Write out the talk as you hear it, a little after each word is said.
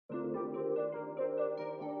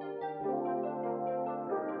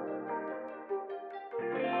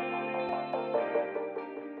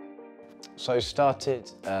So started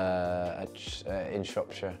in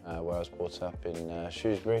Shropshire, where I was brought up in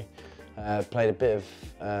Shrewsbury. Played a bit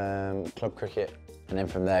of club cricket, and then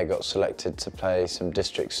from there got selected to play some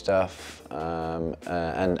district stuff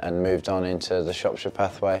and moved on into the Shropshire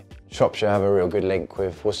pathway. Shropshire have a real good link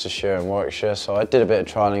with Worcestershire and Warwickshire, so I did a bit of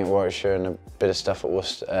trialling at Warwickshire and a bit of stuff at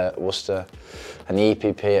Worcester, and the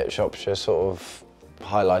EPP at Shropshire sort of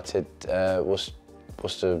highlighted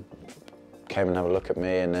Worcester came and had a look at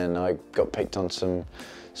me, and then I got picked on some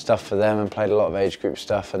stuff for them and played a lot of age group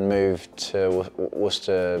stuff and moved to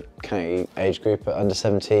Worcester County age group at under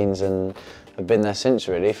 17s, and I've been there since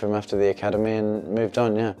really, from after the academy, and moved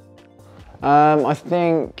on, yeah. I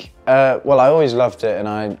think, well, I always loved it,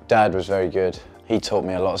 and Dad was very good. He taught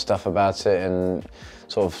me a lot of stuff about it and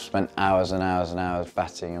sort of spent hours and hours and hours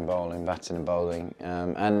batting and bowling,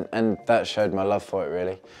 and that showed my love for it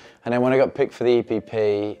really. And then when I got picked for the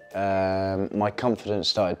EPP, my confidence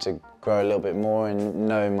started to grow a little bit more in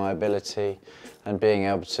knowing my ability and being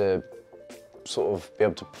able to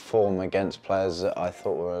perform against players that I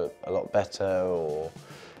thought were a lot better, or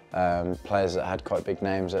players that had quite big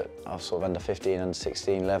names at sort of under 15, under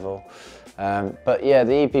 16 level. But yeah,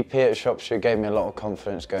 the EPP at Shropshire gave me a lot of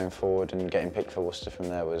confidence going forward, and getting picked for Worcester from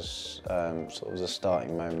there was sort of the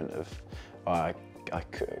starting moment of I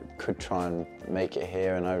could try and make it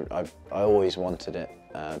here, and I always wanted it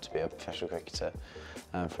to be a professional cricketer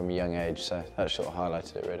from a young age, so that sort of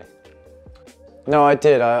highlighted it really. No, I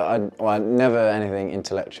did. Well, never anything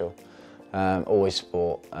intellectual, always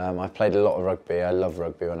sport. I played a lot of rugby. I loved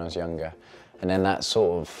rugby when I was younger, and then that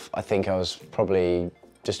sort of, I think I was probably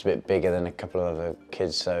just a bit bigger than a couple of other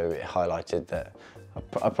kids, so it highlighted that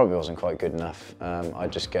I probably wasn't quite good enough. I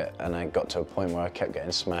got to a point where I kept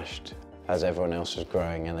getting smashed as everyone else was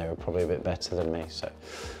growing, and they were probably a bit better than me. So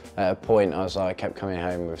at a point I kept coming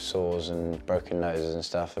home with sores and broken noses and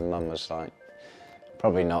stuff, and Mum was like,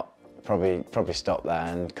 probably stop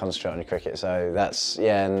that and concentrate on your cricket. So that's,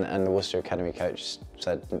 yeah, and the Worcester Academy coach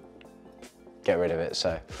said, get rid of it.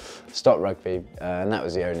 So stopped rugby, and that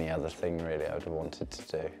was the only other thing really I would have wanted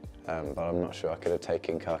to do. But I'm not sure I could have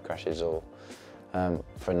taken car crashes or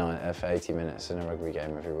for 80 minutes in a rugby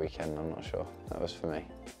game every weekend. I'm not sure that was for me.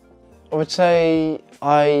 I would say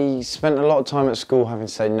I spent a lot of time at school having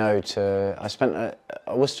to say no to.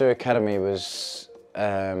 Worcester Academy was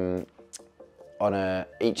on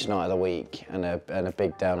each night of the week and a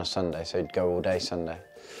big day on a Sunday, so you'd go all day Sunday,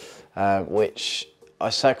 which I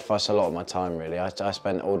sacrificed a lot of my time really. I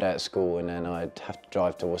spent all day at school, and then I'd have to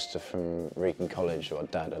drive to Worcester from Wrekin College, or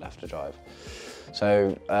Dad would have to drive.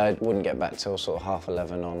 So I wouldn't get back till sort of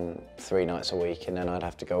 11:30 on 3 nights a week, and then I'd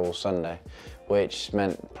have to go all Sunday, which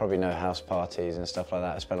meant probably no house parties and stuff like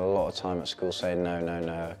that. I spent a lot of time at school saying no,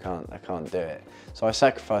 I can't do it. So I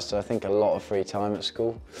sacrificed, I think, a lot of free time at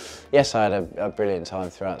school. Yes, I had a brilliant time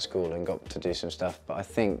throughout school and got to do some stuff, but I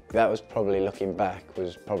think that was probably, looking back,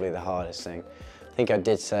 was probably the hardest thing. I think I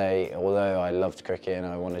did say, although I loved cricket and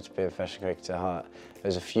I wanted to be a professional cricketer at heart, there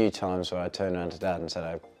was a few times where I turned around to Dad and said,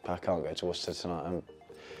 I can't go to Worcester tonight, I'm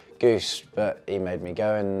goose, but he made me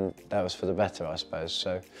go, and that was for the better, I suppose.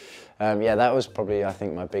 So yeah, that was probably, I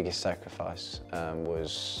think, my biggest sacrifice,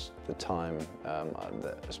 was the time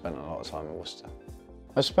that I spent a lot of time in Worcester.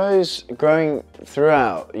 I suppose growing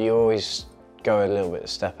throughout, you always go a little bit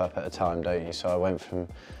step up at a time, don't you? So I went from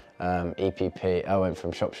EPP, I went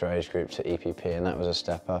from Shropshire age group to EPP, and that was a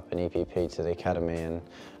step up, and EPP to the academy, and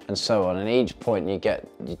so on. And each point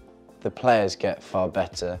the players get far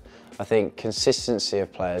better. I think consistency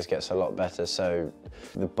of players gets a lot better, so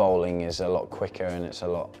the bowling is a lot quicker and it's a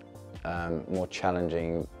lot more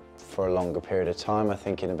challenging for a longer period of time. I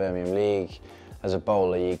think in the Birmingham League, as a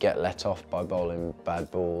bowler, you get let off by bowling bad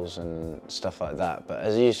balls and stuff like that. But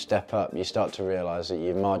as you step up, you start to realise that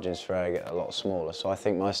your margins for error get a lot smaller. So I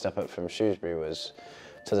think my step up from Shrewsbury was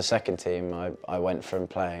to the second team. I went from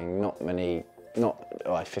playing not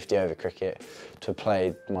like 50 over cricket to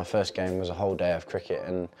my first game was a whole day of cricket,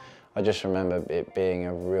 and I just remember it being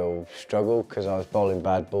a real struggle because I was bowling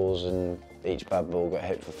bad balls and each bad ball got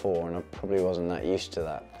hit for 4, and I probably wasn't that used to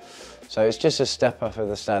that. So it's just a step up of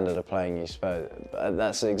the standard of playing, you suppose.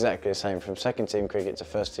 That's exactly the same from second team cricket to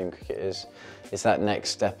first team cricket. It's that next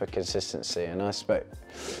step of consistency, and I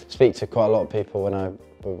speak to quite a lot of people when I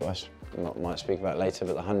might speak about it later,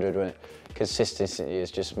 but the 100, when consistency is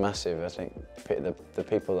just massive. I think the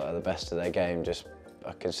people that are the best at their game just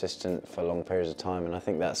are consistent for long periods of time, and I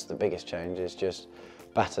think that's the biggest change, is just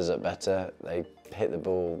batters are better, they hit the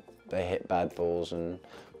ball, they hit bad balls, and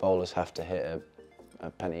bowlers have to hit a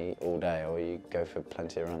penny all day or you go for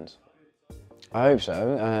plenty of runs. I hope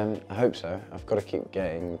so. I hope so. I've got to keep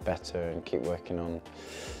getting better and keep working on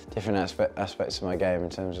different aspects of my game in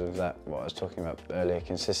terms of that, what I was talking about earlier,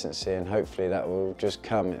 consistency, and hopefully that will just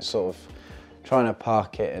come. It's sort of trying to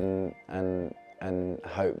park it and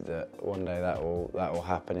hope that one day that will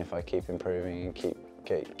happen if I keep improving and keep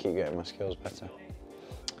getting my skills better.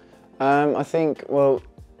 I think, well,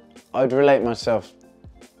 I'd relate myself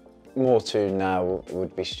more to now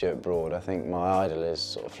would be Stuart Broad. I think my idol is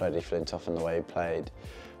sort of Freddie Flintoff and the way he played,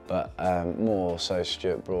 but more so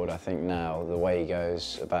Stuart Broad. I think now the way he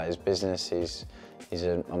goes about his business, he's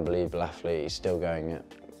an unbelievable athlete. He's still going at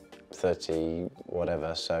 30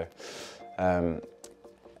 whatever, so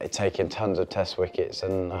taking tons of test wickets,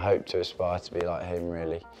 and I hope to aspire to be like him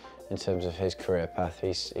really in terms of his career path.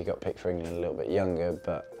 He got picked for England a little bit younger,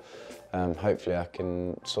 but hopefully I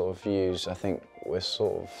can sort of use, I think we're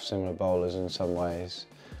sort of similar bowlers in some ways,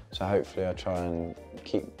 so hopefully I try and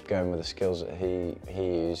keep going with the skills that he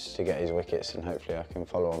used to get his wickets, and hopefully I can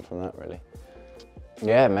follow on from that really.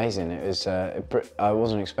 Yeah, amazing. It was. I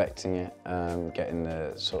wasn't expecting it, getting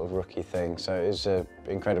the sort of rookie thing, so it was an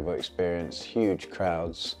incredible experience, huge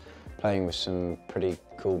crowds, playing with some pretty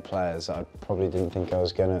cool players that I probably didn't think I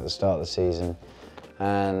was going to at the start of the season,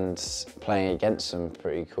 and playing against some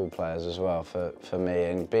pretty cool players as well for me,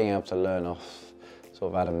 and being able to learn off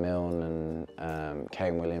sort of Adam Milne and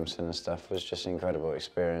Kane, Williamson and stuff was just an incredible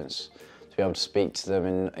experience. To be able to speak to them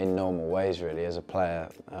in normal ways really as a player,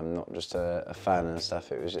 not just a fan and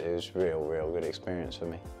stuff, it was real good experience for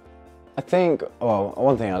me. I think, well,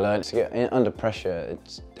 one thing I learned is to get under pressure,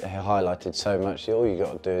 it's highlighted so much. All you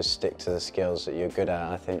got to do is stick to the skills that you're good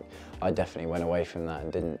at. I think I definitely went away from that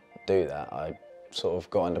and didn't do that. I sort of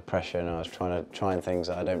got under pressure and I was trying things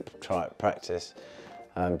that I don't try at practice,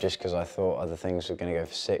 just because I thought other things were going to go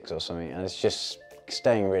for 6 or something, and it's just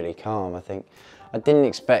staying really calm. I think I didn't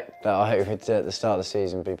expect that I would at the start of the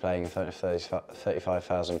season be playing in front of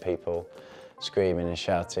 35,000 people, screaming and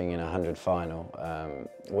shouting in a 100 final,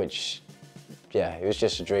 which, yeah, it was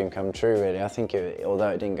just a dream come true really. I think although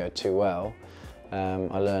it didn't go too well,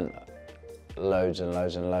 I learned loads and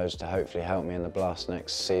loads to hopefully help me in the blast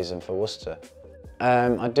next season for Worcester.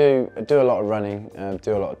 I do a lot of running,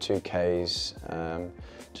 do a lot of 2Ks,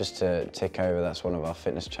 just to tick over. That's one of our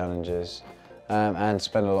fitness challenges, and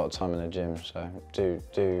spend a lot of time in the gym. So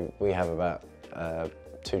we have about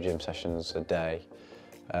 2 gym sessions a day,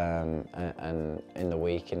 and in the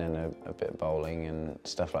week, and then a bit of bowling and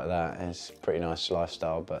stuff like that. And it's a pretty nice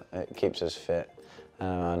lifestyle, but it keeps us fit.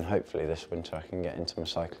 And hopefully this winter I can get into my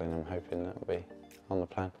cycling. I'm hoping that will be on the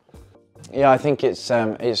plan. Yeah, I think it's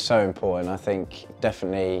so important. I think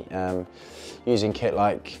definitely using kit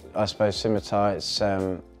like, I suppose, Scimitar,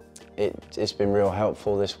 it's been real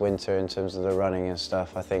helpful this winter in terms of the running and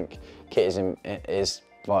stuff. I think kit is a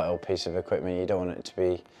vital piece of equipment. You don't want it to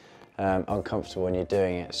be uncomfortable when you're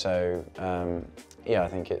doing it. So yeah, I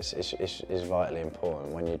think it's vitally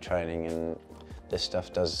important when you're training, and this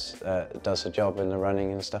stuff does the job in the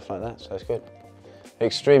running and stuff like that. So it's good.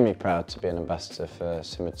 Extremely proud to be an ambassador for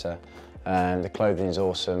Scimitar. The clothing is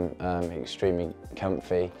awesome, extremely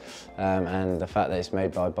comfy, and the fact that it's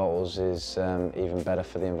made by bottles is even better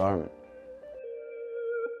for the environment.